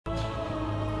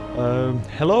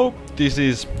Hello, this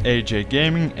is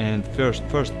AJGaeming and first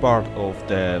part of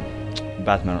the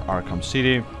Batman Arkham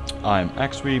City. I'm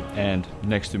Axwi and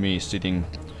next to me is sitting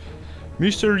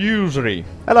Mr. Juuseri.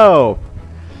 Hello!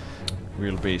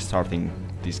 We'll be starting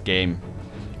this game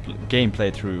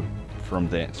playthrough from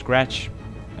the scratch,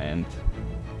 and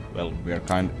well, we are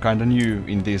kinda new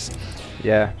in this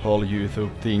whole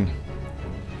YouTube thing.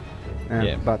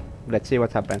 Yeah, but let's see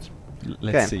what happens.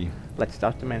 Let's see. Let's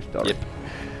start the main story. Yep.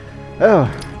 Oh,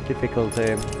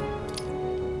 difficulty.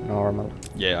 Normal.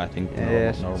 Yeah, I think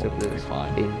normal will be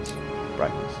fine. Inch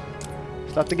brightness.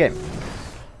 Start the game.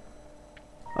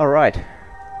 Alright.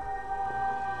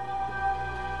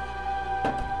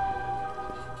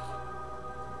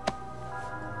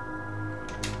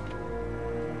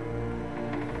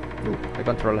 The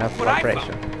controller has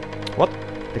vibration. What?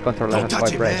 The controller has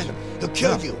vibration. He'll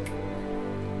kill you.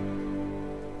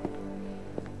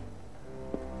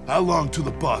 How long till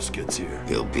the boss gets here?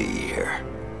 He'll be here.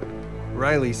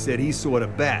 Riley said he saw the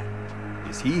bat.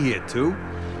 Is he here too?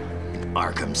 In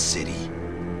Arkham City.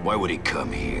 Why would he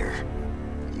come here?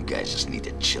 You guys just need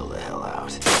to chill the hell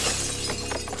out.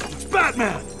 It's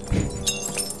Batman!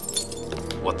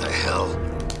 What the hell?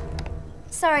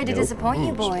 Sorry to disappoint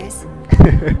you boys.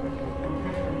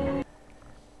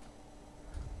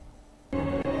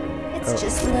 It's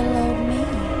just little old me.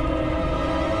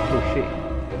 Who's she?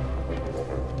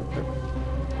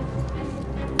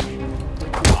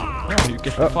 Oh, you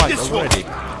get the fight already.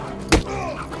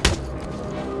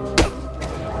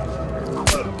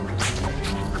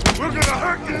 We're gonna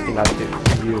hurt I you! think I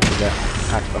should use the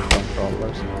action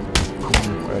controllers.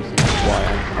 Versus Y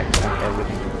and X and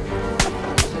everything.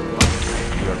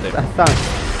 That sounds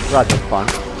rather fun.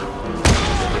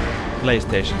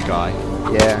 PlayStation guy.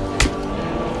 Yeah.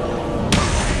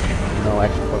 No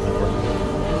action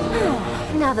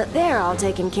controllers. Now that they're all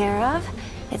taken care of,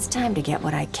 it's time to get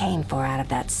what I came for out of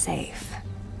that safe.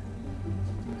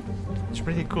 It's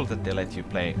pretty cool that they let you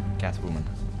play Catwoman.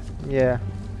 Yeah.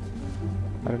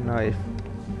 I don't know if...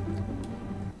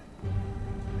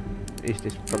 Is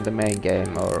this from the main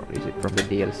game or is it from the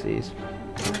DLCs?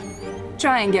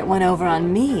 Try and get one over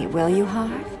on me, will you,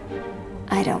 Harv?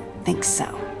 I don't think so.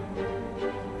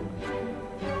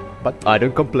 But I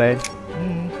don't complain.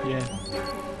 Yeah.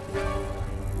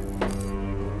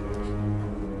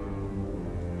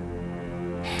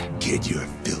 Get your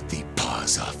filthy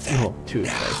paws off that Oh,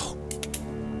 now.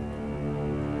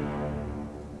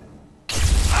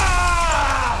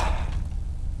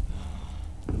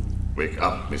 Wake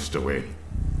up, Mr. Wayne.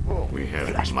 We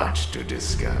have much to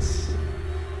discuss.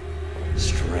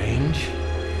 Strange.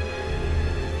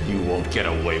 You won't get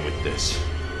away with this.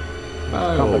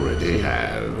 I already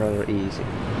have. Rather easy.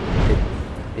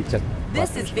 It's just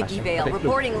This is Vicky Vale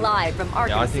reporting live from Arkham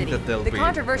Yeah, I think City. that there'll The be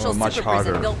controversial much super harder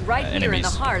prison built right here in the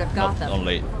enemies, heart of not Gotham.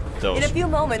 only those In a few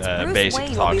moments, Bruce basic Wayne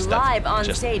will be thugs that live on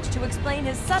just stage to explain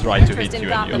his sudden try to interest hit in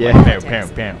you and Gotham you're Yeah. like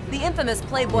politics. bam. The infamous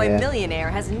Playboy Yeah. millionaire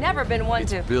has never been one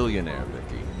to... Billionaire,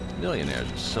 Vicky. Millionaires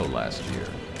were so last year.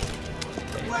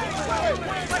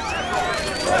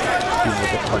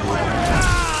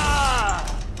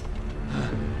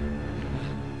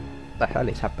 the hell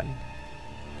is happening?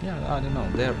 Yeah, I don't know.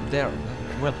 They're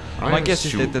well. I My guess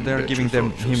is assume that they're that giving you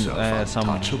them thought yourself some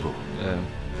untouchable.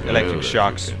 electric Well,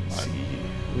 shocks. as you can see,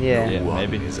 Yeah. Yeah, one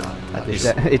maybe. is on At the least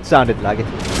it sounded like it.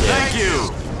 Thank you!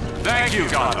 Thank you,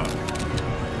 Gotham!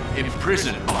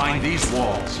 Imprisoned behind these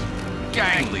walls,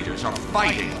 gang leaders are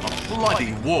fighting a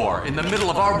bloody war in the middle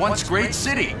of our once great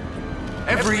city.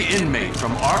 Every inmate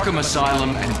from Arkham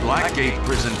Asylum and Blackgate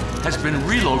Prison has been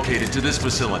relocated to this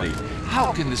facility.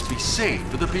 How can this be safe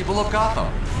for the people of Gotham?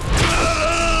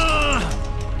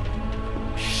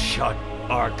 Shut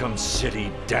Arkham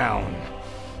City down.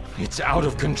 It's out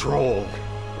of control.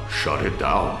 Shut it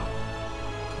down.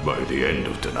 By the end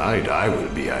of tonight, I will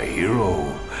be a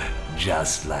hero,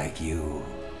 just like you,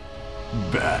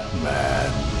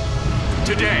 Batman.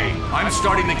 Today, I'm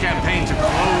starting the campaign to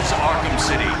close Arkham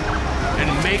City and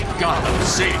make Gotham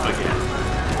safe again.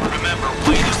 Remember,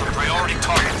 Wayne is the priority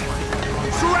target.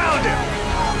 Surround him!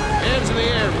 Hands in the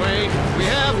air, Wayne. We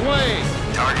have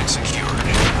Wayne. Target secured.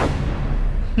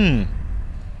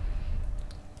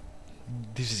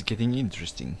 This is getting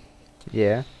interesting.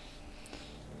 Yeah.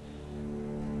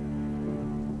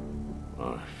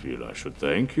 I feel I should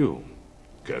thank you.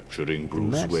 Capturing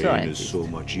Bruce mad Wayne scientist. is so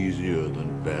much easier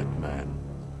than Batman.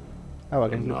 Oh, I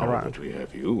And can look now around. that we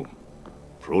have you,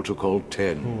 Protocol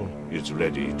 10 is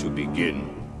ready to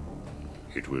begin.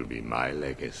 It will be my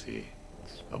legacy,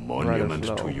 a monument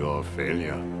slow. to your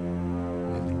failure.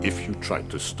 And if you try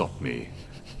to stop me,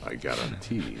 I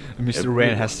guarantee. Mr.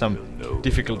 Wayne has some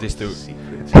difficulties to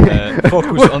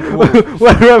focus on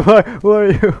Where am I? Where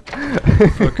are you?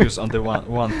 focus on the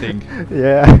one thing.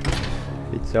 Yeah.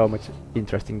 It's so much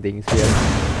interesting things here.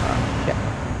 Yeah.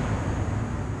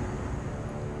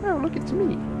 Oh, look, it's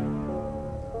me.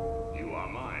 You are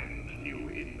mine, new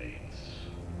inmates.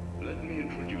 Let me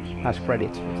introduce Has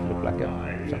credits, which look like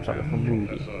some sort of a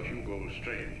movie. and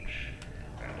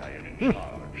I am in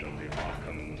charge of the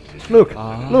Arkham City. Look!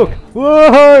 Look!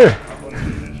 Whoa!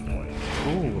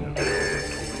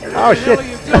 Oh shit!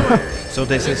 So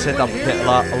they set up the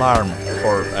alarm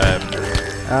for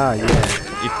yeah.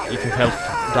 if you fell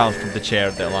down from the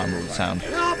chair, the alarm will sound.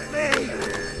 Help me!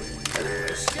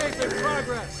 Escape in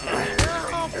progress!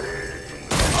 Help!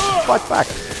 Fight back!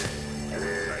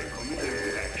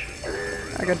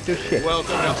 I can't do shit.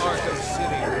 Welcome to Arkham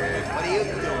City. What are you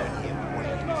doing here?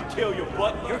 Kill your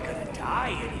butt, you're gonna die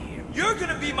in here. You're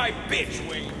gonna be my bitch,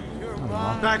 Wayne.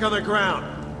 Back on the ground.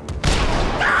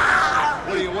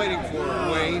 What are you waiting for,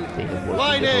 Wayne?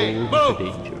 Line A, move!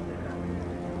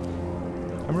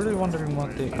 I'm really wondering why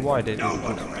they put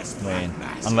Wayne,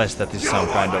 unless that is some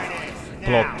kind of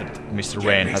plot that Mr.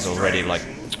 Wayne has already like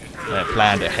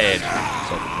planned ahead,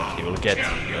 so that he will get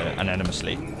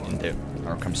anonymously in the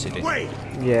Arkham City. Wait!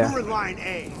 Yeah. You're in line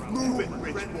A. Move it,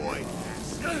 rich boy.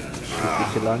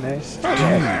 Is it line A?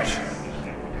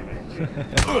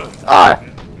 Ah!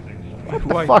 What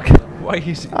the fuck? Why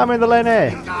is I'm in the lane A.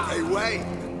 Hey, wait.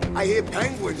 I hear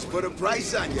penguins put a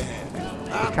price on your head.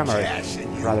 The camera is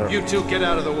rather You two get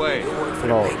out of the way.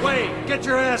 low. Wait, get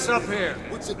your ass up here.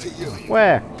 What's it to you?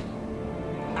 Where?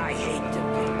 I hate to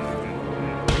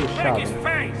He's shouting.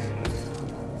 face.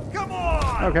 Come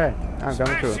on! Okay, I'm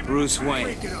going through. Bruce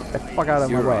Wayne, Get the fuck out of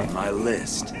my you're way. on my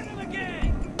list. I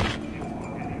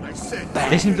said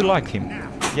They seem to like him.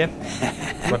 Yep.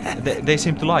 But they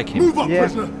seem to like him. move up, Yeah.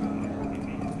 prisoner.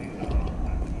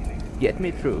 Get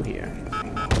me through here.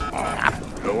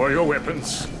 Lower your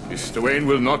weapons. Mr. Wayne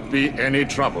will not be any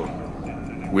trouble.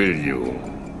 Will you,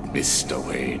 Mr.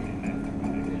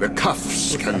 Wayne? The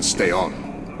cuffs can stay on.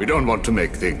 We don't want to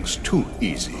make things too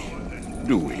easy,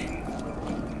 do we?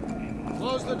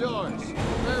 Close the doors.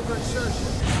 Prepare for insertion.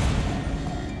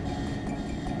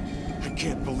 I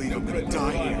can't believe I'm gonna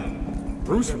die here.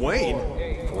 Bruce Wayne?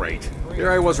 Great. Here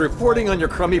I was reporting on your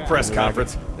crummy press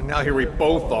conference, and now here we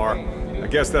both are. I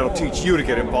guess that'll teach you to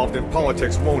get involved in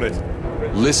politics, won't it?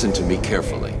 Listen to me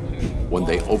carefully. When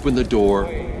they open the door,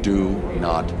 do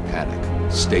not panic.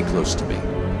 Stay close to me.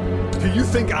 Do you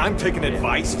think I'm taking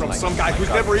advice from some guy who's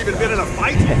never even been in a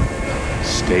fight?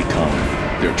 Stay calm.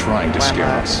 They're trying to scare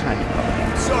us.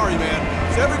 Sorry, man.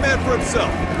 It's every man for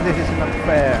himself. This is not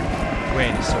fair.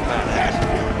 Wayne is so badass.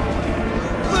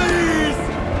 Please!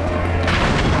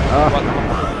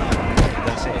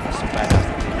 That's it. He's so badass.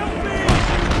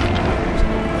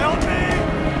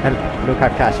 And look how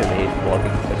casually he's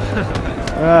walking.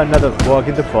 Another walk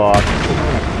in the park.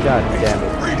 God damn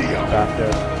it.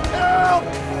 Bastard.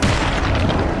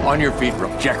 On your feet,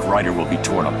 Jack Ryder will be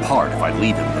torn apart if I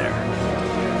leave him there.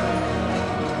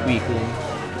 Weakling.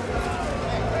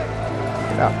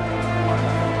 Get up.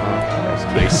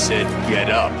 They said get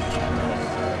up.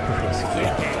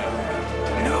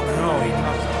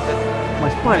 My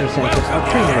spinal sensors are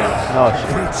triggering. Oh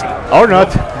shit. Or not.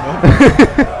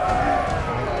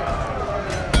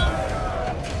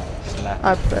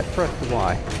 I pressed the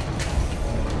Y.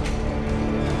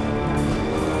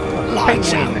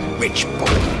 Lights out, rich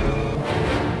boy.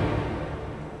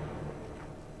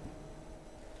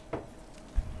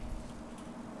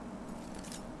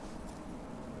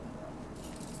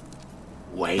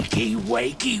 Wakey,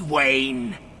 wakey,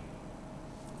 Wayne.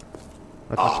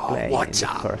 What was playing what's in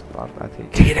the up? first part, I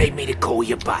think. Do you need me to call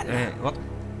you Batman? What?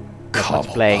 What was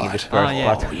playing in the first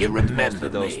part. You remember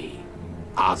me?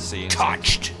 I'm scenes.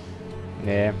 touched.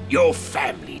 Yeah. Your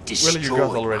family Well, destroyed you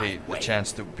got already my the way.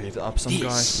 chance to beat up some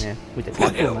guys. Yeah. With the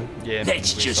Well, Catwoman. Yeah,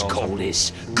 let's we just saw call some.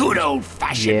 this good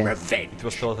old-fashioned Yeah. revenge. It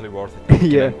was totally worth it.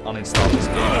 Yeah. Uninstall this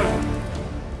game.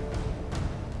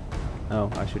 Oh,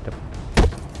 I should have.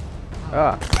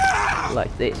 Ah,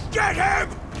 like this. Get him!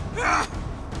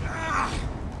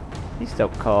 He's so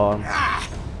calm. He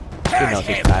knows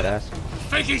he's badass.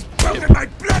 Think he's broken my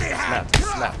bloody hand!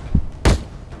 Slap.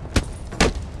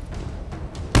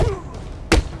 Do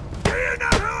you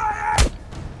know who I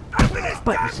am?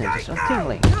 But the sensors are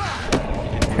tingling.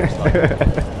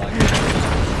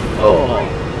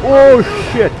 Oh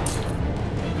shit!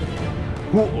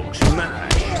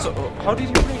 So, how did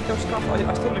you break those cups?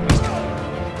 I still missed it.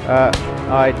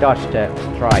 I dodged the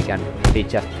strike and he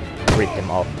just ripped them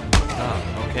off.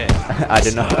 Ah, okay. I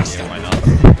don't know. Yeah, why not?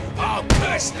 I'll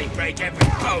personally break every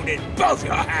bone in both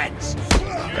your hands.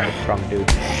 Kind of strong dude.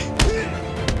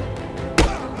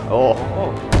 Oh.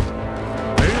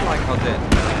 I really like how the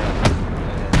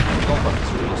combat is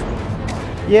really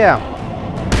smooth. Yeah.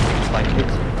 It's like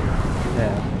it's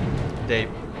they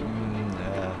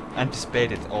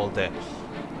anticipated all the.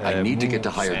 I need to get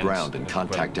to higher and ground and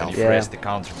contact when Alpha. you press the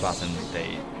counter button,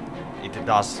 it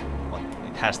does what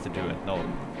it has to do.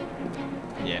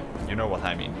 Yeah, you know what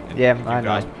I mean. And yeah, you I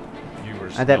guys, know.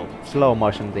 viewers And the slow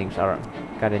motion things are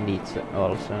kind of neat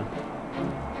also. So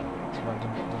I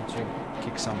don't want to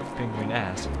kick some penguin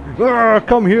ass.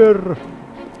 Come here!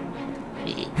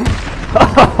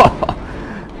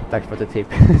 Thanks for the tip.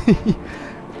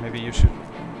 Maybe you should.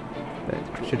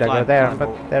 Should I go there? But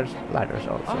there's ladders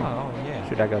also. Oh, yeah.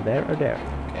 Should I go there or there?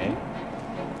 Okay.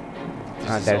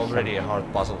 This is already a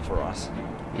hard puzzle for us.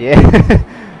 Yeah.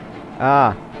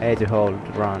 A to hold,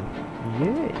 run.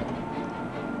 Yeah.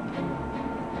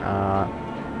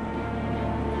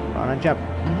 Run and jump.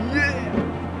 Yeah.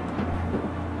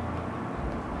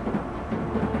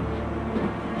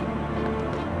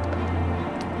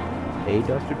 A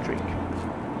does the trick.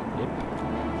 Yep.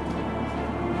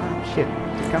 Oh, shit.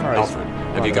 The camera Alfred,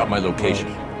 have you got my location?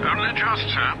 Only just,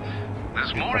 sir.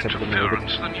 There's more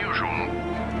interference than usual.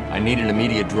 I need an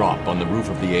immediate drop on the roof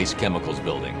of the Ace Chemicals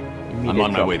building. I'm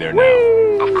on my way there now.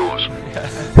 now. Of course.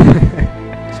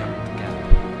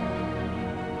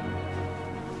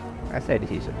 I said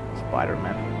he's a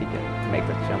Spider-Man. He can make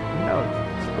that jump. No,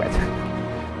 it's wet.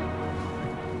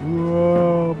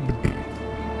 Whoa.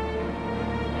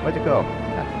 Where'd you go?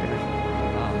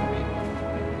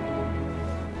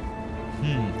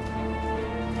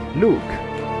 Luke.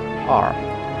 R.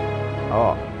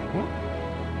 Oh.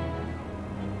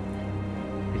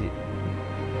 Is it?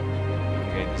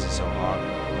 Okay, this is so hard.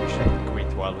 We should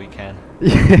quit while we can.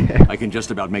 I can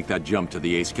just about make that jump to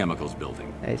the Ace Chemicals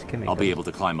building. Ace Chemicals. I'll be able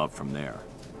to climb up from there.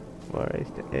 Where is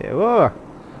the... oh!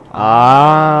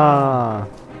 Ah!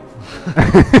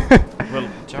 Well,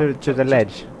 to the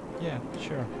ledge. Yeah,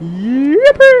 sure.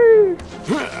 Yippee!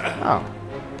 Oh.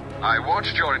 I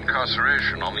watched your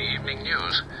incarceration on the evening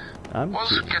news.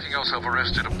 Was getting yourself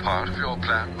arrested a part of your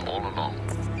plan all along?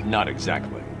 Not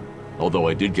exactly. Although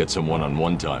I did get some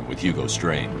one-on-one time with Hugo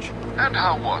Strange. And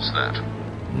how was that?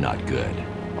 Not good.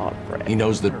 Oh, he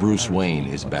knows that Bruce Wayne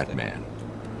is Batman.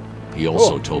 He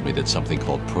also told me that something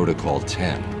called Protocol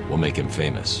 10 will make him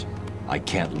famous. I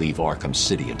can't leave Arkham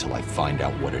City until I find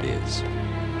out what it is.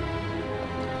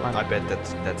 I bet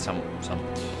that's some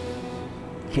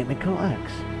Chemical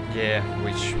X. Yeah,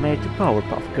 which made the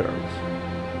Powerpuff Girls.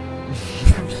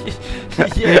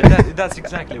 Yeah, that's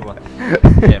exactly what.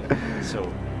 Yeah.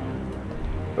 So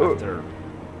after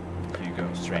Hugo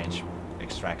Strange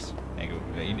extracts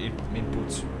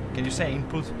inputs. Can you say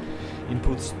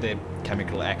inputs the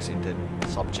chemical X in the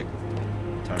subject?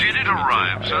 Did it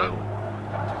arrive, sir?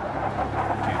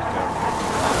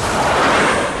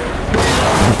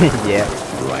 Yeah.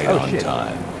 Right on shit.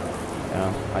 time.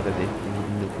 I thought the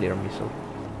nuclear missile.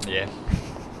 Yeah.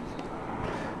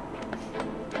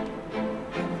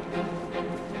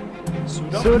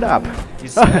 Suit up.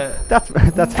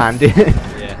 That's handy.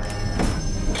 Yeah.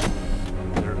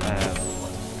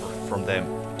 From them.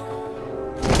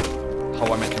 How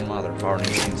I Met Your Mother, Barney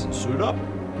Stinson, suit up.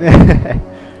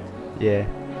 Yeah.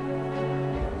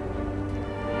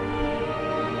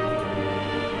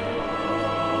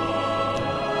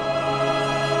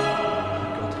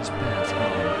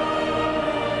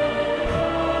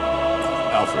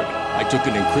 Alfred, I took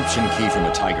an encryption key from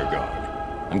a Tiger Guard.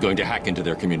 I'm going to hack into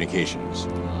their communications.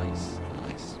 Nice,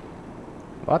 nice.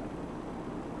 What?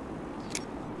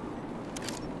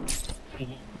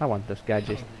 I want those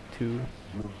gadgets too.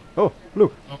 Oh,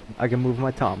 look! I can move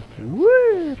my thumb.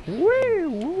 Woo!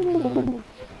 Woo!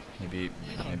 Maybe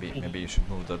you should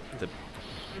move the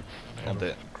on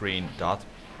the green dot.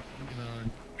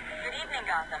 Good evening,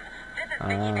 Gotham. This is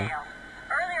Vicky Vale.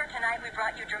 Earlier tonight, we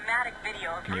brought you dramatic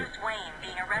video of Bruce Wayne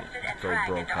being arrested and dragged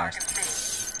into Arkham City.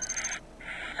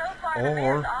 So far,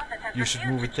 or you should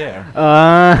move it there.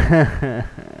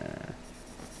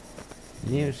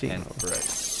 New scene.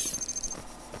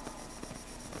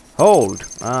 Hold!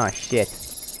 Ah, shit.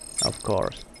 Of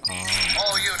course.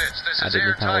 All units, this is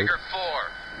Air Tiger 4.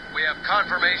 We have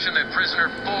confirmation that prisoner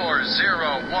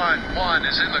 4011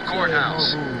 is in the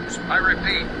courthouse. I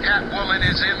repeat, Catwoman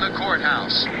is in the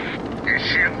courthouse. Is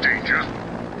she in danger?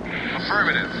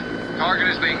 Affirmative. Target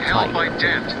is being held by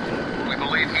Dent. We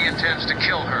believe he intends to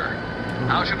kill her.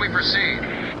 How should we proceed?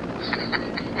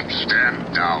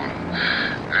 Stand down.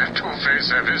 Let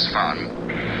Two-Face have his fun.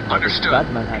 Understood.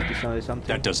 Batman has to say something.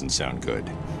 That doesn't sound good.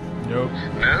 Nope.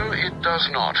 No, it does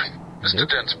not. Mr.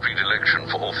 Dent's predilection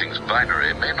for all things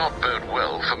binary may not bode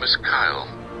well for Miss Kyle.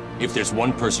 If there's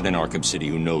one person in Arkham City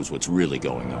who knows what's really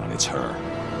going on, it's her.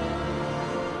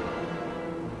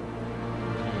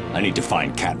 I need to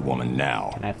find Catwoman now.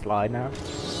 Can I fly now?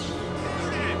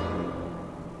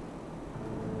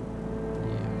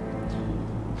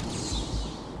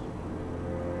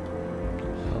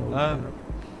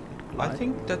 I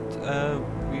think that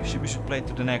we should play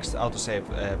to the next autosave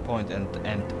point and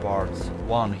end part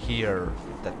 1 here.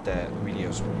 That the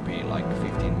videos will be like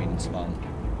 15 minutes long.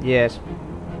 Yes.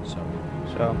 So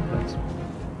let's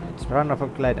run off a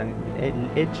glide and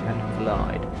edge and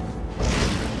glide.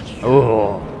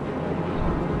 Oh.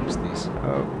 What is this?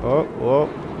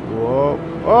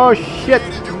 Oh shit!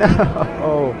 No!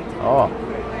 Oh.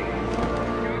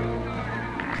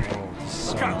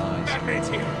 So nice. Batman's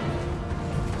here.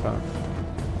 Oh.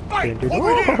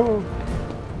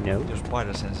 No. Your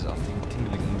spider senses are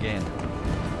tingling again.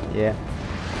 Yeah.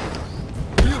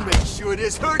 You make sure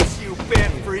this hurts you,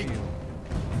 bad freak.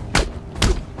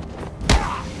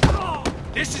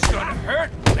 This is gonna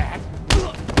hurt, Bat.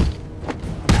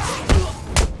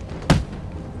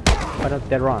 Why don't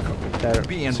they run? They're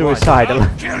B&Y. suicidal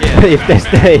Yeah. if they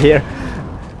stay here.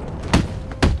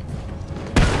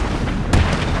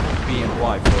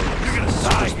 B&Y for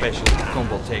super special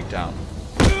combo takedown.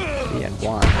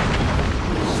 B&Y.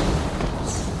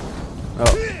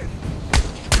 Oh.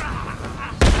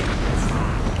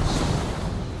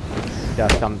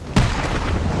 Does some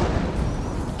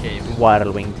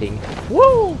viral wing thing.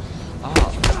 Woo!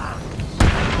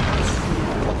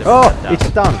 Oh, it's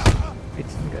done.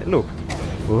 It's look.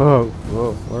 Whoa,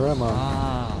 where am I?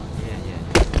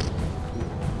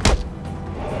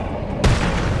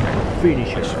 Finish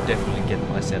I it. should definitely get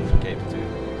myself a cape too.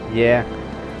 Yeah.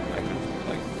 I can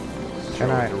like throw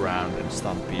it around and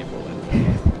stun people and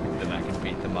then I can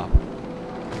beat them up.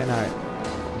 Can I?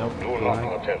 Nope. Do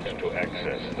not attempt to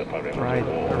access the perimeter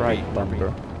wall. Right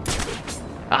bumper.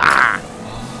 Ah!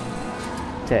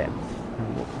 Tab.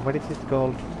 What is it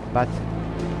called? Bat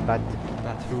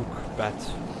hook, bat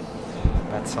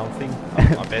something.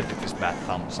 I bet it is bat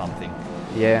thumb something.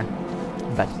 Yeah.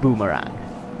 Bat boomerang.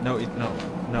 No.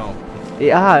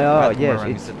 Yeah, oh bat yes.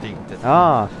 Boomerang is the thing that.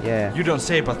 Yeah. You don't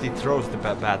say, but it throws the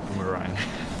bat boomerang.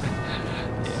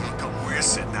 We're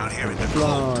sitting out here in the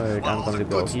cold. I'm gonna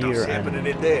go here happening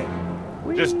in there.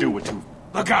 Just do it too.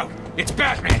 Look out! It's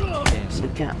Batman! Yes.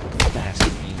 Look out. That's in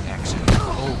action.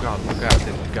 Oh god, look out!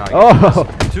 The guy. Oh!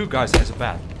 Two guys has a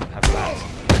bat. Have bats.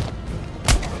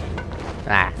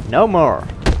 Ah, no more.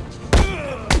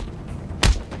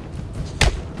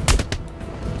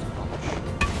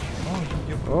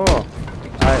 Oh,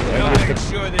 I make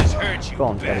sure this hurts you.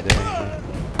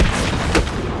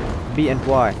 B and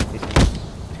Y is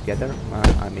together.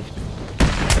 I missed.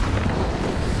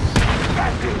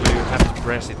 You have to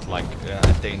press it like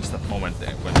at the instant moment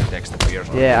when the text appears.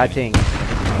 Yeah, I think.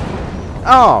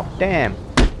 Oh, damn!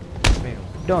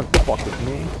 Don't fuck with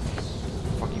me.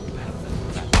 Fucking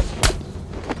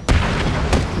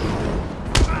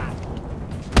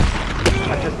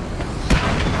I just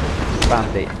spam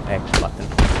the X button.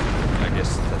 I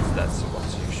guess that's what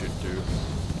you should do.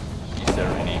 Is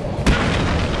there any?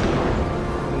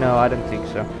 No, I don't think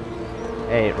so.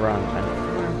 A run and.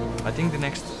 I think the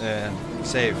next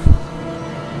save.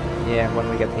 Yeah, when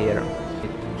we get here,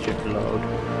 it should load.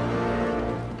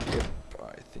 Yep,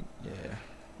 I think yeah.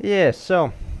 Yeah,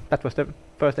 so that was the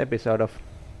first episode of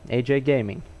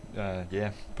AJGaeming.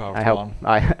 Yeah, part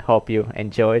I hope you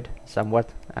enjoyed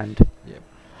somewhat, and yeah,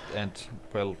 and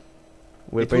well,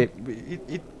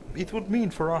 it would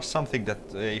mean for us something that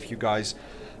if you guys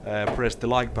press the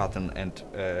like button, and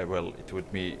well, it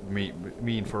would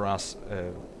mean for us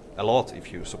a lot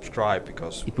if you subscribe,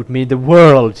 because it would mean the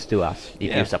world to us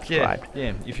if you subscribe.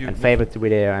 Yeah, if you and favorite the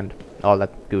video and all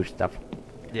that good stuff.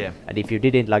 Yeah. And if you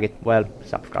didn't like it, well,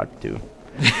 subscribe too.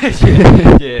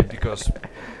 yeah, because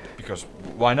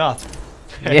why not?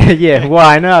 yeah,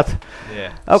 why not?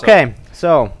 Yeah. Okay,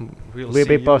 so we'll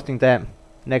be you. posting the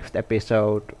next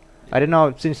episode. I don't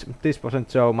know, since this wasn't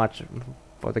so much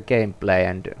for the gameplay,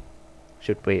 and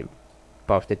should we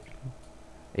post it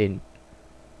in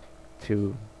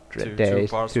 2 days?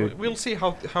 2 parts. We'll see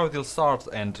how it'll start,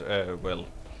 and well.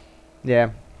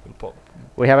 Yeah.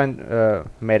 We haven't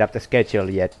made up the schedule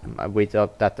yet. We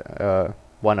thought that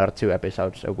 1 or 2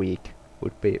 episodes a week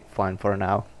would be fine for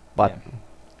now, but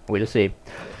we'll see.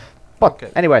 But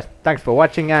anyways, thanks for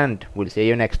watching, and we'll see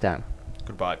you next time.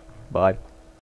 Goodbye. Bye.